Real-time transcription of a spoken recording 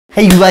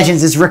Hey you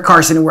legends, it's Rick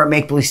Carson and we're at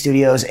Make Believe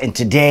Studios, and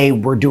today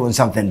we're doing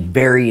something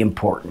very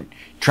important.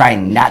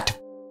 Trying not to.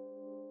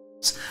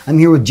 I'm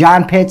here with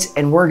John Pitts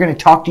and we're going to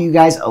talk to you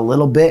guys a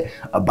little bit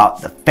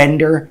about the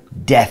Fender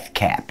Death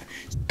Cap.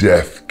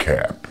 Death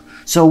Cap.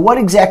 So what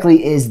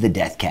exactly is the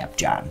Death Cap,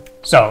 John?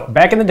 So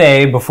back in the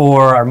day,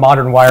 before our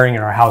modern wiring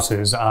in our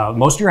houses,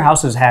 most of your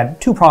houses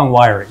had two-prong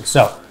wiring.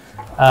 So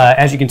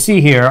as you can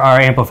see here, our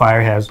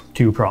amplifier has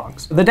two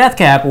prongs. The Death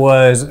Cap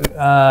was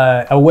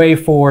a way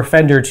for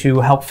Fender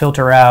to help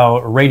filter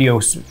out radio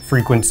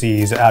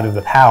frequencies out of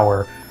the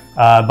power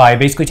by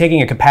basically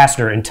taking a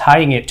capacitor and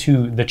tying it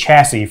to the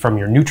chassis from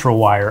your neutral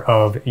wire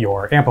of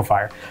your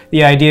amplifier.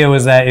 The idea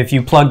was that if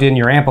you plugged in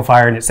your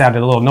amplifier and it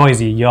sounded a little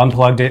noisy, you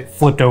unplugged it,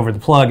 flipped over the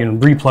plug,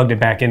 and replugged it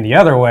back in the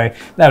other way,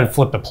 that would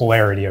flip the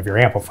polarity of your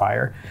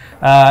amplifier.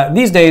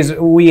 These days,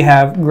 we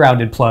have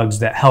grounded plugs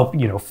that help,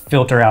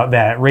 filter out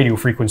that radio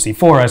frequency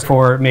for us,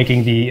 for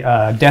making the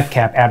Death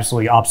Cap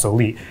absolutely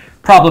obsolete.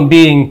 Problem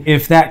being,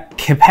 if that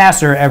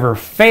capacitor ever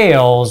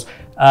fails,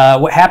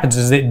 what happens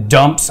is it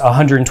dumps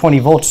 120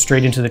 volts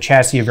straight into the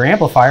chassis of your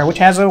amplifier, which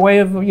has a way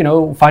of,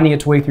 finding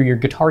its way through your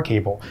guitar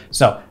cable.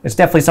 So it's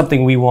definitely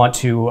something we want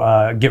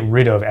to get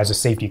rid of as a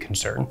safety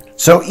concern.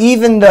 So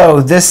even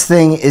though this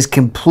thing is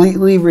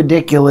completely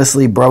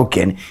ridiculously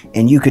broken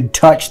and you could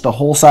touch the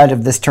whole side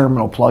of this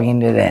terminal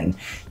plugging it in,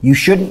 you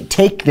shouldn't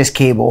take this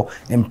cable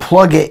and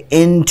plug it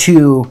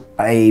into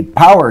a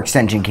power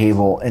extension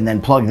cable and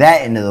then plug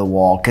that into the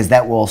wall, because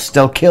that will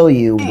still kill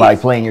you by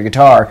playing your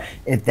guitar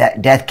if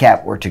that Death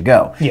Cap were to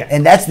go. Yeah.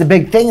 And that's the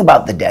big thing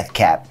about the Death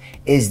Cap,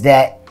 is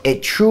that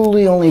it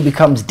truly only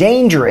becomes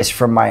dangerous,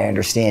 from my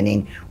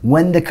understanding,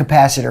 when the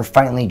capacitor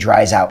finally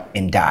dries out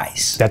and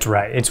dies. That's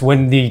right. It's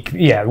when the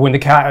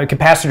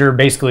capacitor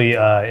basically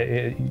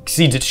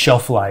exceeds its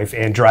shelf life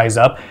and dries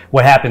up.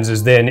 What happens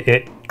is then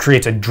it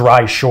creates a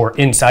dry short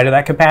inside of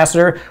that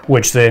capacitor,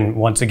 which then,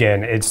 once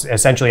again, it's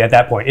essentially at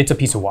that point, it's a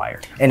piece of wire.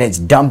 And it's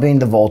dumping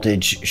the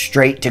voltage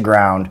straight to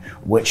ground,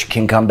 which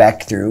can come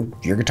back through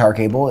your guitar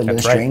cable into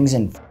the strings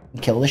and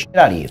kill the shit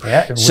out of you.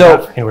 Yeah,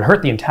 it would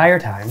hurt the entire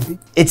time.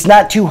 It's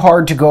not too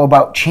hard to go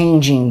about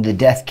changing the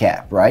Death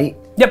Cap, right?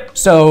 Yep,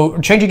 so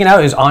changing it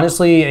out is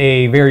honestly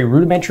a very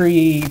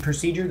rudimentary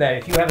procedure that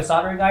if you have a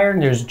soldering iron,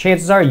 there's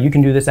chances are you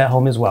can do this at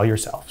home as well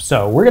yourself.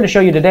 So we're going to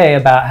show you today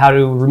about how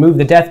to remove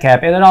the Death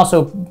Cap and then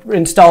also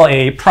install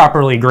a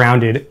properly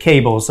grounded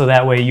cable, so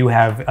that way you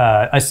have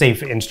a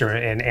safe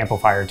instrument and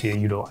amplifier to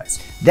utilize.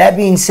 That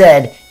being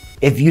said,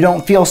 if you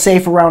don't feel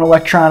safe around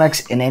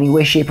electronics in any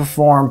way, shape, or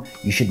form,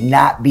 you should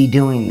not be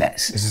doing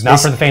this. This is not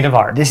for the faint of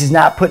heart. This is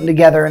not putting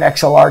together an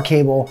XLR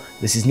cable.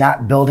 This is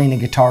not building a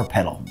guitar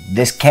pedal.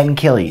 This can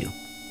kill you.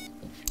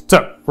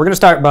 So we're going to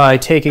start by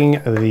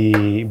taking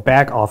the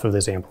back off of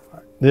this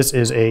amplifier. This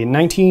is a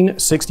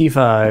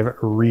 1965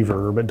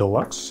 Reverb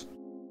Deluxe.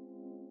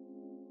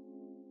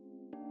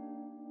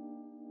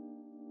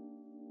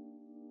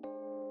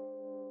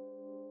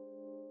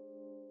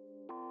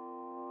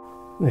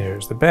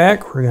 There's the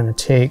back. We're going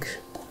to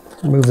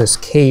remove this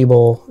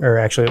cable, or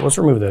actually, let's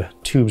remove the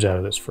tubes out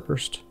of this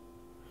first.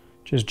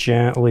 Just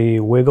gently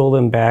wiggle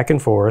them back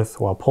and forth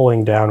while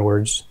pulling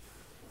downwards,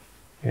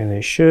 and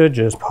they should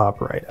just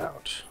pop right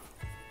out.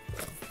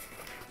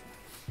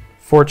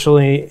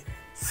 Fortunately,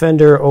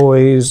 Fender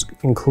always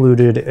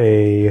included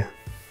a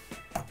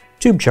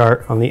tube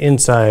chart on the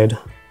inside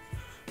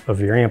of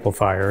your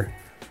amplifier,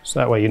 so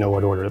that way you know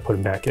what order to put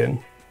them back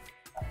in.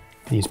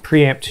 These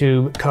preamp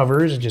tube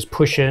covers just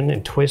push in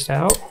and twist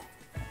out.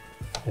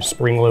 They're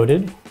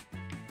spring-loaded.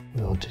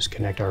 We'll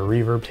disconnect our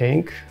reverb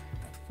tank.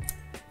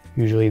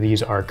 Usually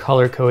these are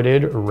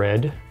color-coded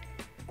red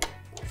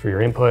for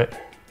your input.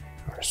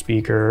 Our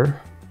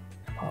speaker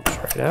pops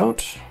right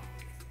out.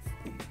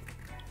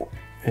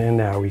 And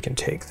now we can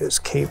take this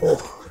cable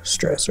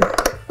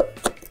stressor.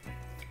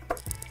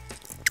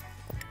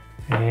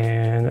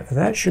 And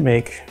that should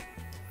make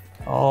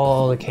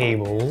all the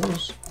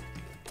cables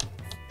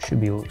should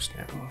be loose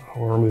now.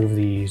 We'll remove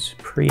these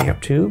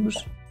preamp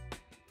tubes.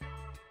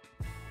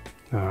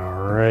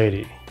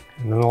 Alrighty.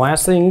 And then the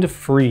last thing to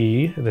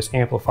free this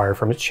amplifier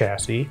from its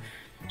chassis,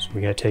 so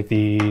we gotta take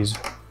these.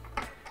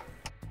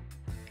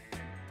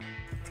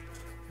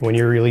 When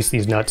you release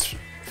these nuts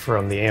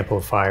from the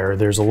amplifier,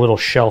 there's a little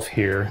shelf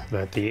here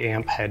that the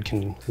amp head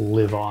can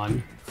live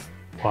on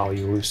while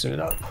you loosen it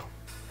up.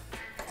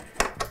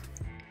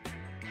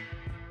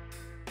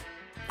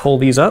 Pull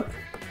these up.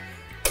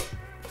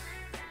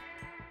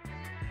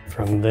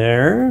 From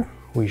there,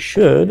 we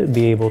should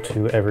be able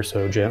to ever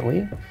so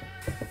gently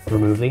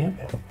remove the amp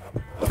head.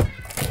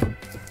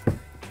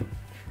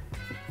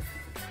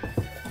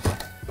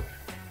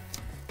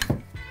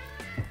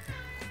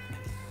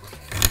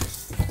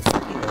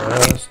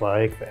 Just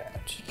like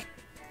that.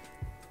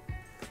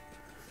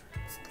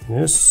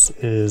 This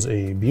is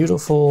a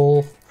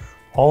beautiful,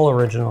 all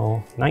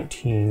original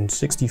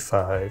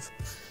 1965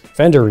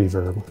 Fender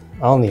Reverb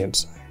on the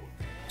inside.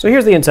 So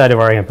here's the inside of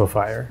our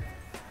amplifier.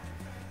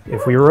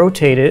 If we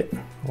rotate it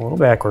a little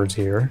backwards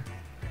here,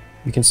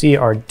 you can see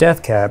our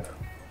Death Cap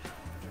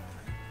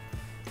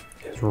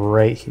is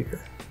right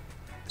here.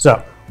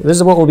 So this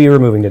is what we'll be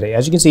removing today.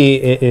 As you can see,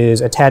 it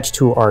is attached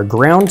to our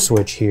ground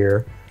switch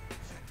here,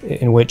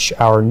 in which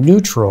our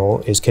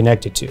neutral is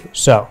connected to.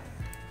 So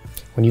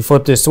when you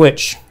flip this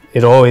switch,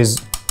 it'll always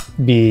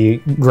be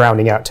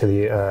grounding out to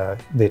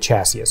the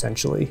chassis,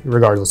 essentially,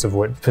 regardless of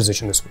what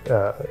position this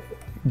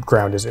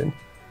ground is in.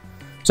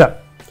 So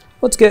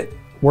let's get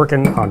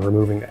working on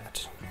removing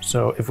that.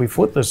 So if we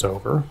flip this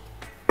over,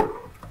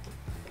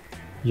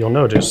 you'll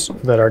notice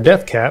that our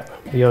death cap,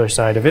 the other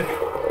side of it,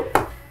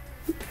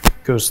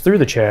 goes through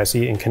the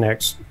chassis and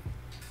connects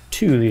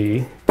to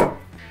the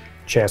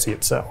chassis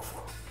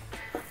itself.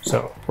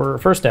 So for our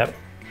first step,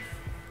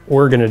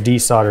 we're going to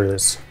desolder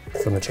this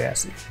from the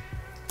chassis.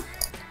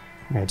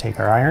 We're going to take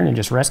our iron and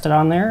just rest it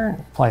on there,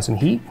 apply some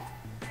heat.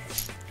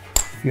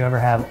 If you ever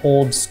have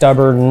old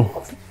stubborn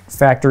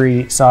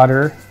factory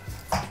solder,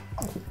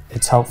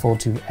 it's helpful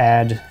to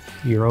add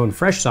your own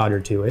fresh solder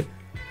to it,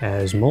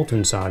 as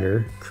molten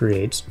solder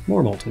creates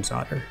more molten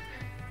solder.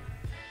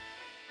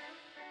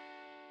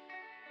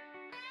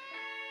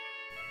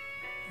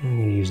 I'm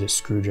going to use this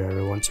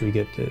screwdriver once we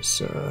get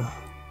this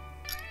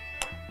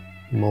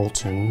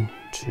molten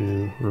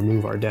to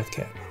remove our death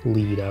cap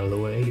lead out of the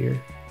way here.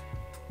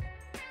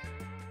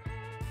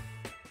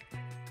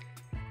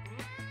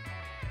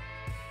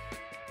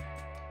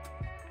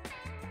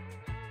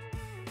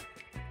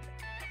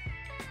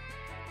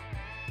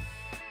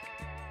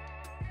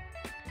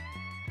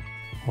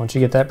 Once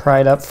you get that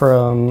pried up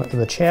from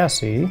the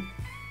chassis,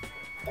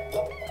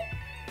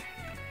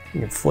 you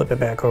can flip it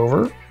back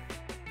over.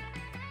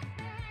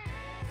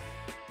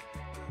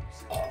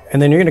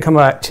 And then you're gonna come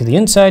back to the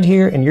inside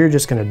here and you're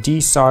just gonna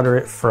desolder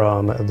it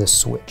from the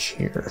switch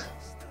here.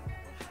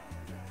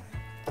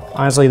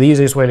 Honestly, the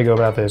easiest way to go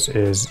about this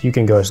is you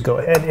can just go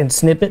ahead and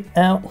snip it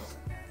out.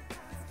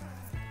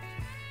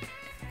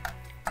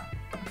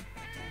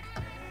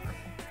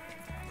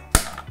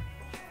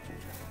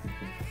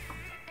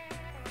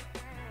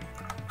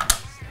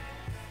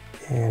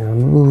 And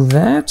remove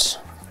that.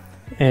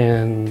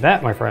 And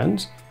that, my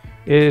friends,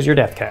 is your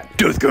death cap.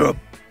 Death cap.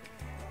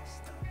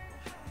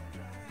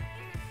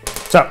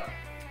 So,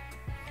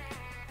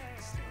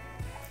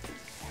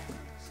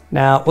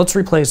 now let's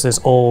replace this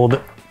old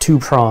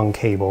 2-prong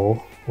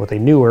cable with a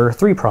newer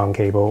 3-prong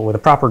cable with a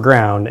proper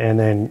ground, and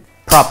then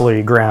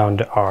properly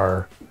ground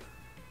our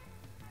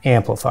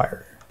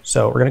amplifier.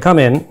 So we're gonna come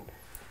in.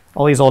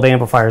 All these old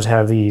amplifiers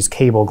have these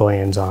cable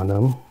glands on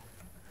them.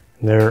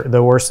 They're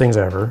the worst things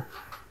ever.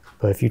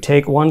 But if you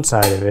take one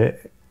side of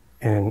it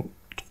and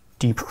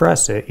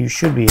depress it, you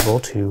should be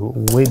able to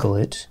wiggle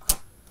it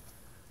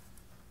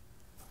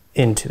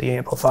into the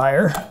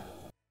amplifier.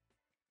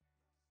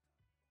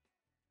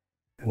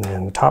 And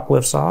then the top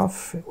lifts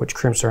off, which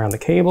crimps around the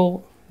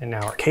cable, and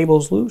now our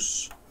cable's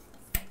loose.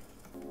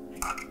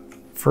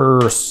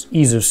 For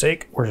ease of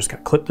sake, we're just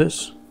gonna clip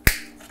this.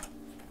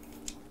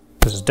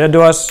 This is dead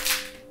to us.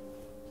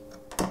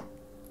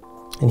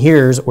 And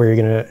here's where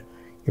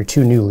your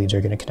 2 new leads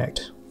are gonna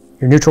connect.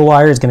 Your neutral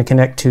wire is gonna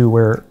connect to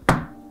where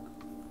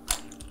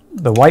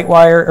the white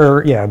wire,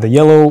 or yeah, the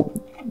yellow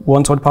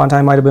once upon a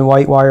time might have been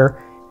white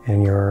wire,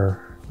 and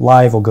your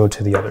live will go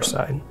to the other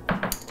side.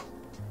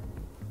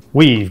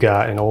 We've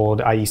got an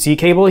old IEC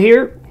cable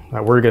here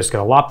that we're just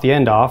gonna lop the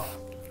end off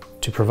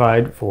to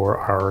provide for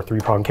our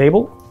 3-prong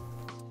cable.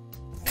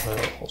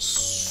 We'll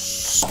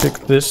stick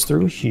this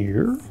through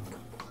here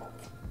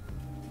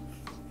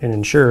and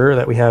ensure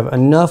that we have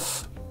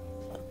enough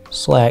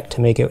slack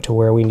to make it to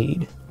where we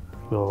need.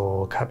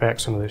 We'll cut back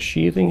some of the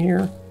sheathing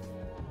here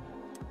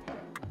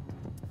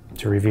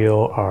to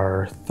reveal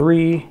our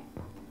 3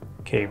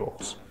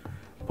 cables.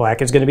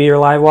 Black is going to be your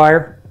live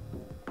wire,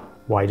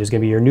 white is going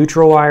to be your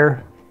neutral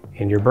wire,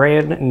 and your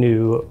brand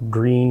new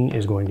green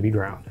is going to be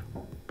ground.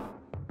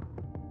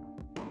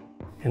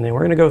 And then we're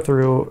going to go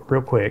through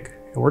real quick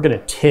and we're going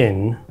to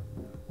tin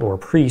or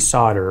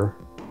pre-solder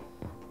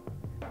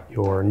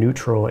your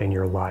neutral and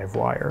your live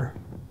wire.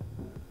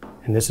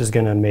 And this is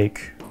going to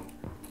make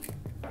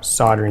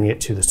soldering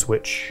it to the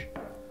switch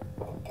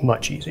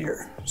much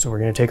easier. So we're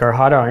going to take our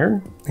hot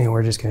iron and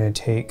we're just going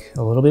to take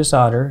a little bit of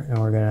solder and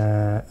we're going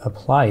to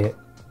apply it.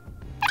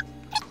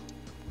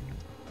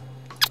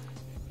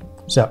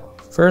 So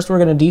first we're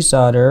going to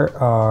desolder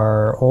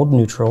our old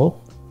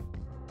neutral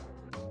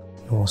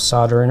and we'll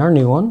solder in our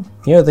new one.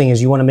 The other thing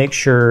is you want to make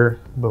sure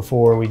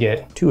before we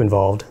get too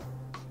involved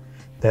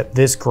that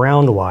this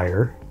ground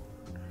wire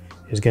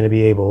is going to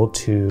be able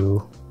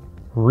to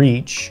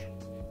reach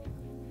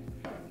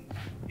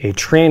a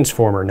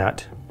transformer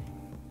nut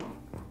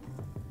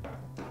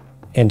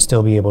and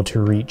still be able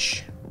to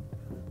reach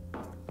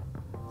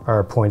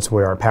our points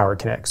where our power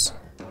connects.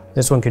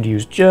 This one could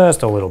use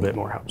just a little bit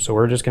more help, so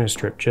we're just going to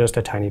strip just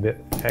a tiny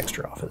bit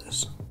extra off of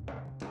this.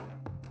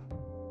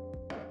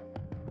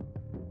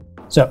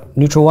 So,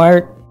 neutral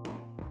wire.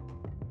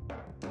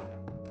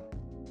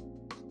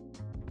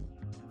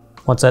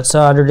 Once that's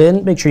soldered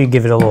in, make sure you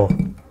give it a little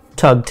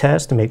tug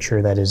test to make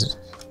sure that is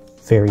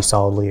very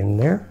solidly in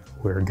there.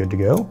 We're good to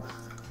go.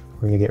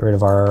 We're going to get rid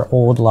of our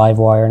old live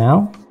wire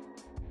now.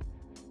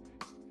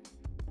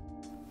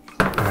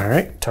 All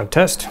right, tug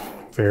test.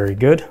 Very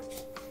good.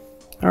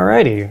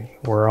 Alrighty,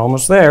 we're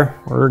almost there.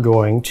 We're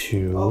going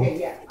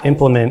to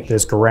implement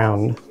this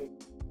ground.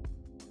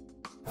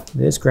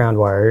 This ground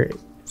wire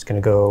is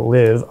going to go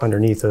live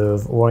underneath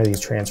of one of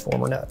these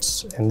transformer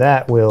nuts, and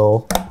that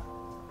will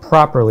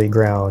properly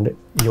ground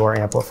your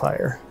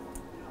amplifier.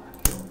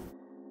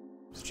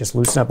 So just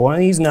loosen up one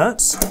of these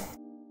nuts.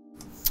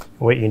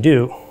 What you can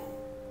do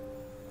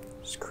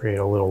is create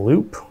a little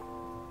loop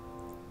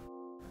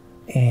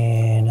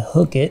and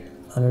hook it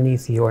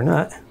underneath your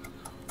nut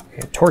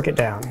and torque it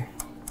down.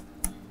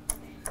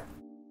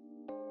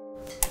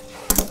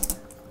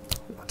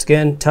 Once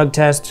again, tug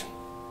test.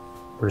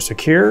 We're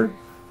secure.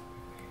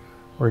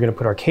 We're going to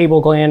put our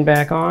cable gland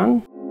back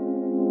on.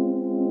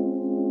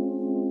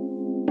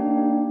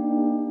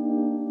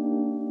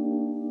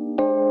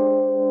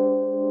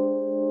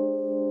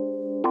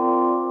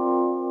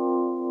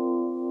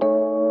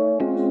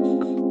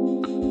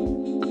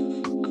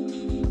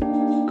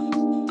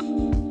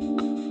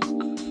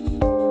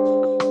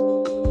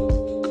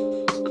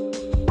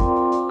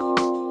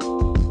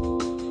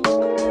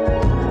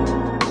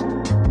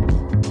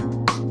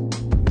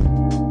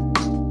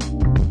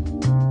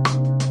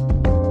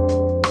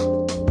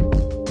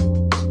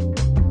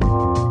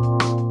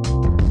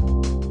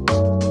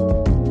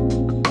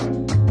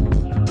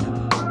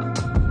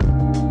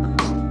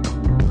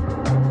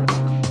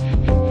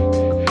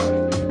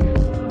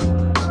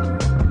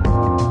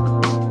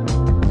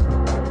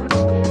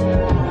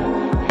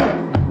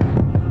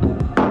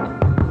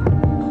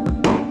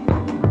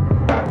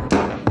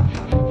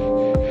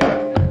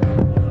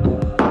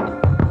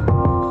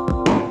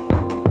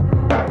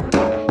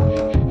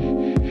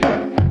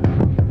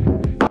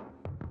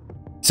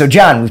 So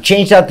John, we've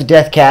changed out the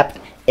death cap,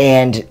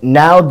 and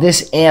now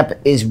this amp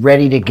is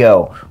ready to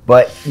go.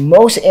 But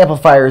most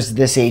amplifiers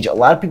this age, a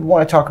lot of people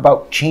want to talk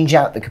about change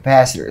out the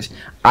capacitors.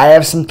 I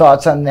have some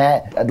thoughts on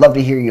that. I'd love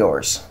to hear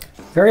yours.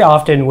 Very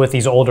often with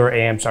these older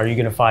amps, are you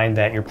going to find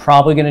that you're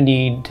probably going to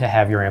need to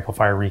have your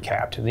amplifier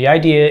recapped. The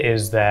idea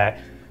is that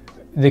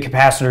the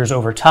capacitors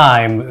over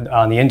time,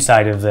 on the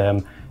inside of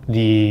them,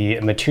 the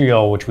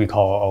material, which we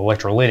call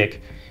electrolytic,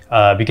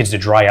 begins to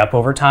dry up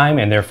over time,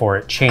 and therefore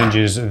it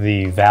changes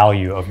the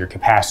value of your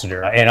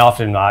capacitor. And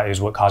often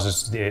is what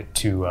causes it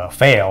to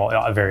fail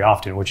very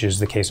often, which is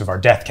the case of our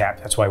death cap.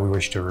 That's why we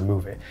wish to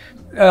remove it.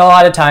 A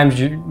lot of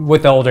times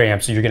with the older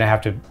amps, you're going to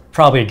have to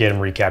probably get them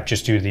recapped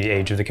just due to the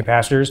age of the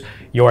capacitors.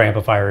 Your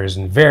amplifier is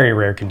in very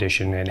rare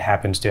condition and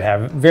happens to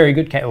have very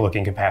good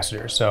looking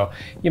capacitors, so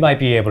you might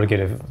be able to get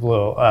a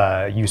little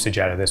usage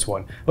out of this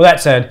one. With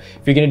that said,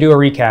 if you're going to do a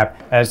recap,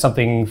 that's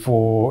something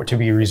to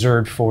be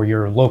reserved for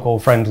your local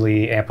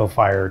friendly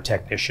amplifier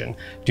technician.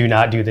 Do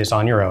not do this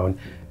on your own.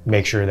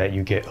 Make sure that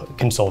you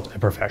consult a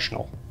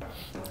professional.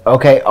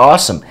 Okay,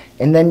 awesome.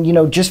 And then,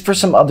 just for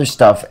some other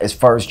stuff as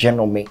far as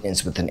general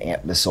maintenance with an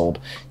amp this old,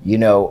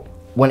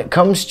 when it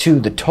comes to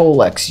the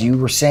Tolex, you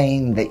were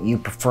saying that you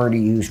prefer to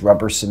use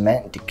rubber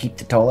cement to keep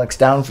the Tolex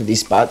down for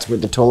these spots where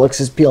the Tolex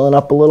is peeling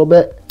up a little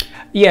bit?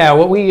 Yeah,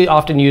 what we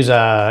often use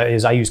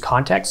is I use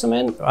contact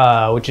cement,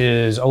 which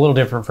is a little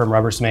different from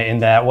rubber cement in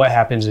that what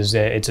happens is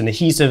that it's an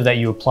adhesive that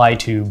you apply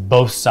to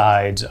both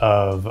sides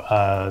of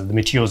the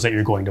materials that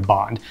you're going to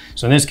bond.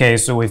 So in this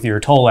case, with your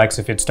Tolex,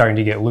 if it's starting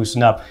to get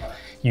loosened up,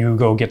 you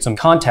go get some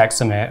contact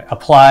cement,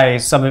 apply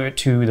some of it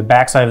to the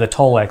backside of the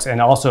Tolex,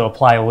 and also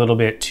apply a little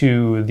bit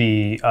to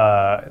the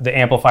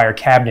amplifier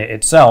cabinet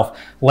itself.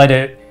 Let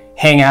it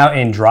hang out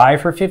and dry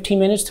for 15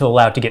 minutes to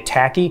allow it to get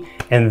tacky,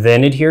 and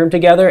then adhere them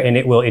together, and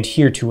it will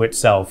adhere to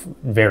itself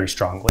very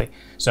strongly.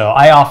 So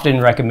I often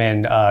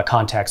recommend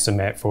contact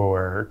cement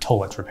for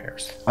Tolex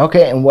repairs.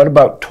 Okay, and what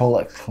about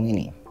Tolex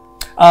cleaning?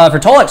 For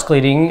Tolex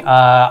cleaning,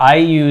 I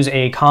use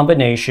a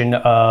combination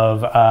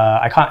of,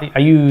 I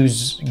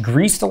use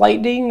greased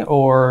lightning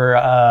or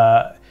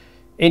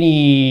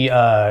any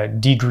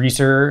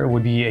degreaser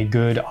would be a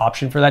good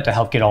option for that to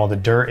help get all the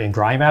dirt and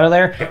grime out of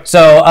there.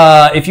 So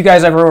if you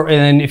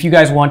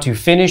guys want to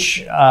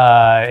finish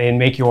and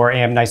make your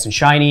amp nice and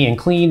shiny and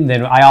clean,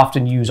 then I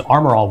often use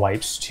Armor All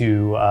wipes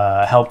to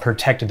help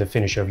protect the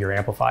finish of your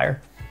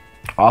amplifier.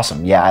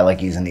 Awesome. Yeah, I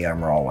like using the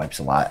Armor All wipes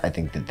a lot. I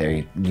think that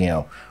they,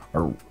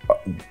 or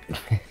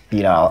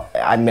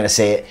I'm gonna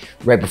say it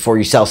right before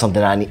you sell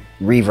something on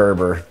Reverb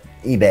or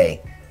eBay,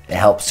 it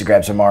helps to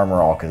grab some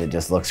Armor All because it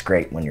just looks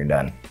great when you're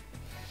done.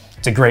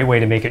 It's a great way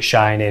to make it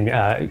shine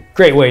and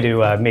great way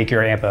to make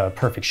your amp a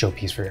perfect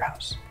showpiece for your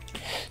house.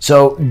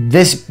 So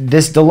this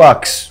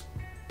Deluxe,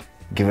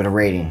 give it a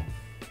rating.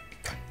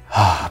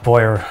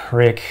 Boy,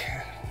 Rick,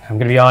 I'm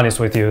gonna be honest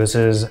with you. This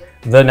is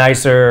the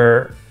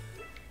nicer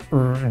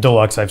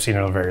Deluxe I've seen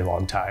in a very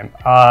long time.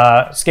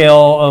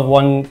 Scale of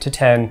 1 to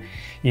 10,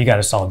 you got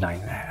a solid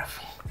 9.5.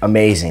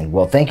 Amazing.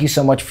 Well, thank you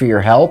so much for your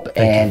help,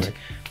 and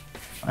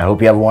I hope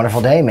you have a wonderful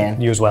day,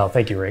 man. You as well.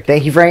 Thank you, Rick.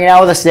 Thank you for hanging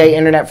out with us today,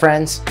 Internet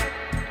friends.